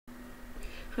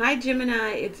Hi Gemini,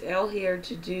 it's Elle here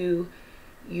to do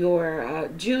your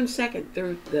June 2nd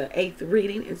through the 8th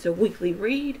reading. It's a weekly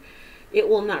read. It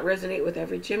will not resonate with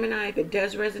every Gemini. If it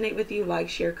does resonate with you, like,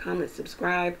 share, comment,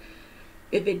 subscribe.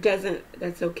 If it doesn't,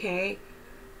 that's okay.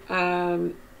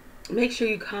 Make sure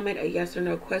you comment a yes or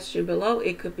no question below.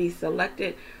 It could be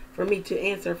selected for me to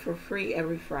answer for free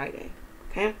every Friday.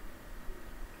 Okay?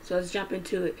 So let's jump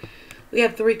into it. We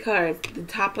have 3 cards. The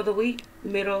top of the week,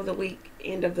 middle of the week,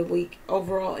 end of the week.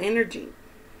 Overall energy.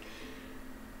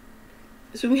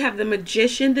 So we have the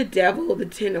Magician, the Devil, the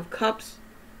 10 of Cups,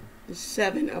 the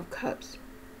 7 of Cups.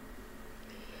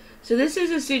 So this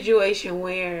is a situation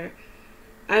where,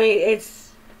 I mean,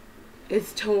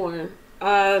 it's torn.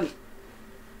 The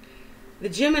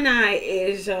Gemini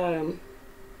is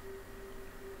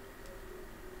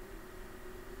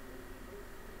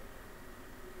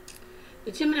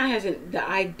the Gemini has the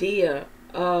idea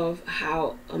of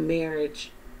how a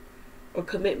marriage or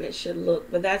commitment should look,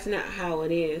 but that's not how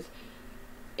it is.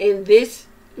 In this,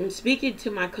 I'm speaking to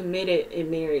my committed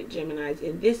and married Geminis.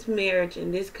 In this marriage,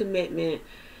 in this commitment,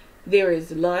 there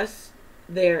is lust,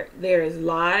 there is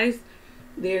lies,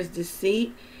 there's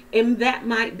deceit, and that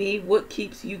might be what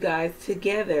keeps you guys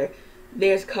together.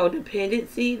 There's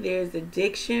codependency, there's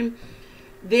addiction.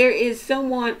 There is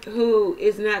someone who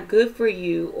is not good for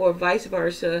you, or vice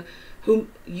versa, who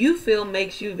you feel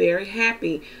makes you very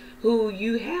happy, who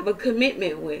you have a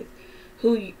commitment with,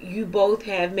 who you both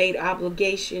have made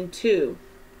obligation to.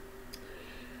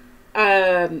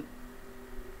 There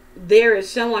is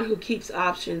someone who keeps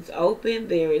options open.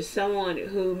 There is someone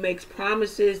who makes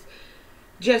promises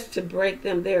just to break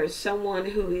them. There is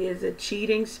someone who is a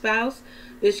cheating spouse.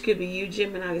 This could be you,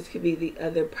 Gemini. This could be the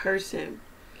other person.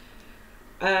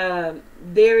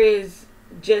 There is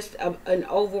just an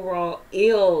overall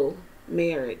ill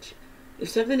marriage. If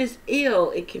something is ill,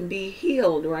 it can be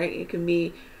healed, right? It can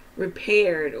be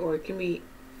repaired, or it can be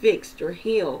fixed or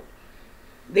healed.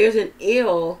 There's an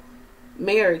ill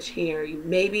marriage here.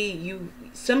 Maybe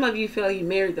some of you feel you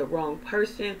married the wrong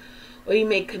person, or you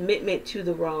made commitment to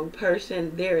the wrong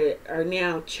person. There are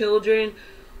now children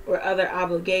or other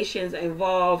obligations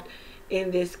involved in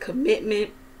this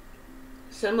commitment.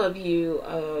 Some of you,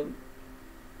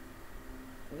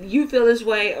 you feel this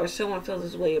way, or someone feels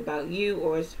this way about you,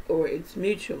 or it's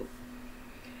mutual.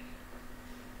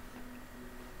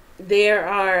 There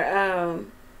are,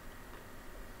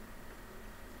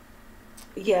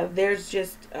 there's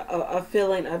just a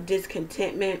feeling of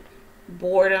discontentment,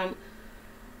 boredom.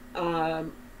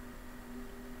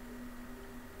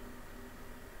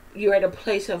 You're at a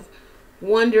place of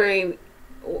wondering,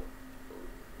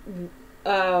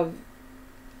 of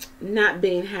not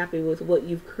being happy with what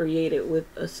you've created with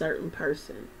a certain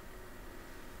person.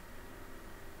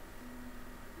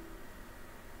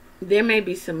 There may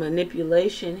be some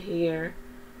manipulation here.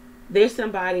 There's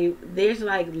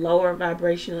like lower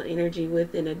vibrational energy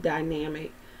within a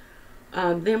dynamic.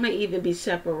 There may even be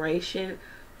separation.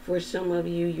 For some of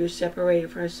you, you're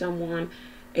separated from someone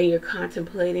and you're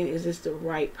contemplating, is this the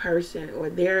right person? Or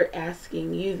they're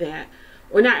asking you that.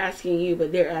 Or not asking you,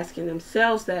 but they're asking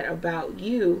themselves that about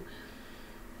you.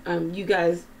 You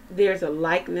guys, there's a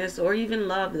likeness or even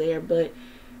love there, but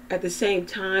at the same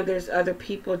time, there's other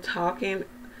people talking.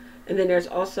 And then there's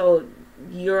also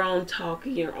your own talk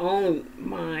in your own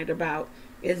mind about,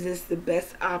 is this the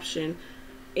best option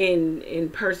in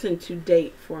person to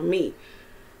date for me?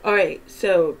 All right,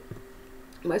 so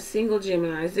my single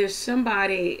Geminis, there's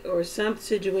somebody or some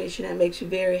situation that makes you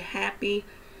very happy.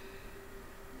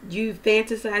 You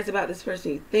fantasize about this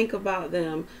person, you think about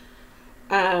them.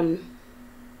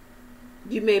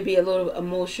 You may be a little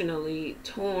emotionally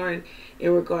torn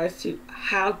in regards to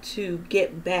how to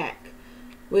get back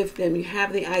with them. You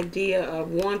have the idea of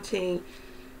wanting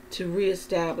to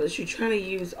reestablish. You're trying to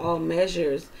use all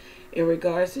measures in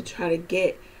regards to try to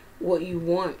get what you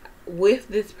want with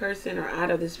this person or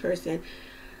out of this person.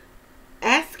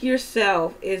 Ask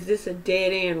yourself, is this a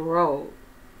dead end road?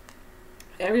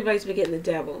 Everybody's been getting the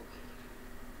Devil.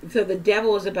 So the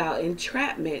Devil is about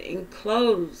entrapment,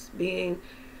 enclosed,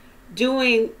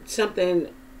 doing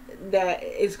something that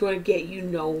is going to get you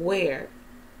nowhere.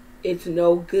 It's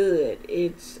no good.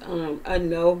 It's a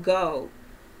no-go.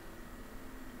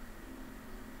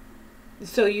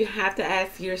 So you have to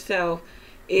ask yourself,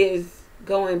 is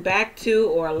going back to,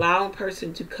 or allowing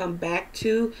person to come back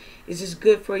to, is this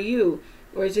good for you?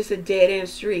 Or is this a dead-end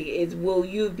street? Will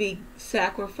you be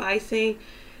sacrificing,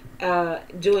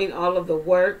 doing all of the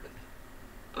work,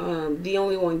 the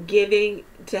only one giving,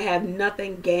 to have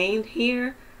nothing gained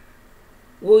here?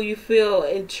 Will you feel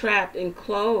entrapped,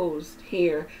 enclosed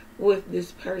here with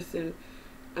this person?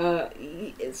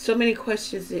 So many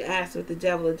questions to ask with the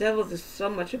devil. The devil is so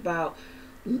much about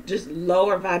just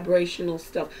lower vibrational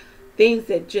stuff, things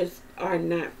that just are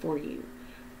not for you,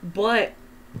 but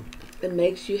it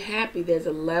makes you happy. There's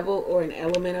a level or an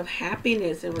element of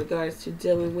happiness in regards to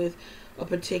dealing with a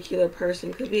particular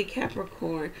person. Could be a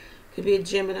Capricorn, could be a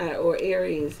Gemini or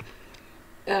Aries.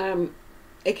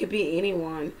 It could be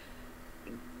anyone.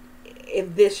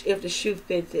 If the shoe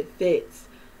fits, it fits.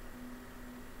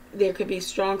 There could be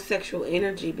strong sexual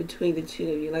energy between the two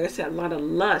of you. Like I said, a lot of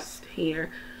lust here.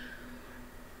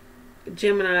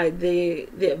 Gemini, the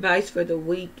advice for the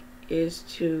week is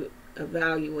to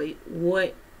evaluate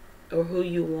what or who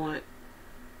you want.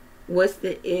 What's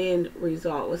the end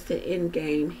result? What's the end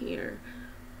game here?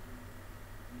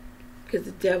 Because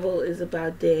the devil is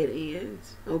about dead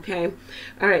ends. Okay?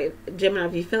 Alright, Gemini,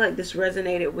 if you feel like this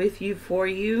resonated with you, for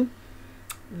you,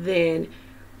 then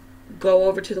go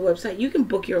over to the website. You can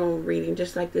book your own reading,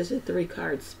 just like this, a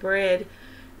 3-card spread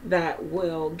that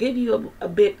will give you a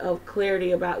bit of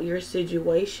clarity about your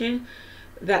situation.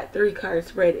 That 3-card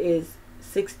spread is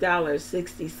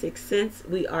 $6.66.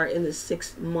 We are in the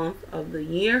 6th month of the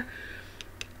year.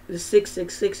 The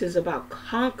 666 is about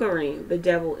conquering the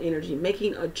devil energy,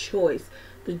 making a choice.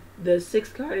 The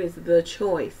 6th card is the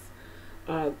choice,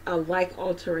 a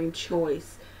life-altering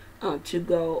choice. To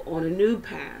go on a new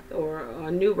path or a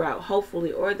new route,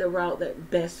 hopefully, or the route that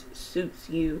best suits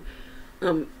you,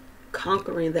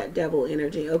 conquering that devil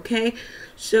energy. Okay,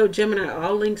 so Gemini,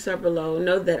 all links are below.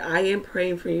 Know that I am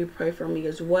praying for you. Pray for me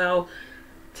as well.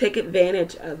 Take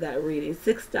advantage of that reading.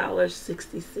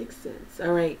 $6.66.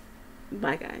 All right,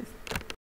 bye guys.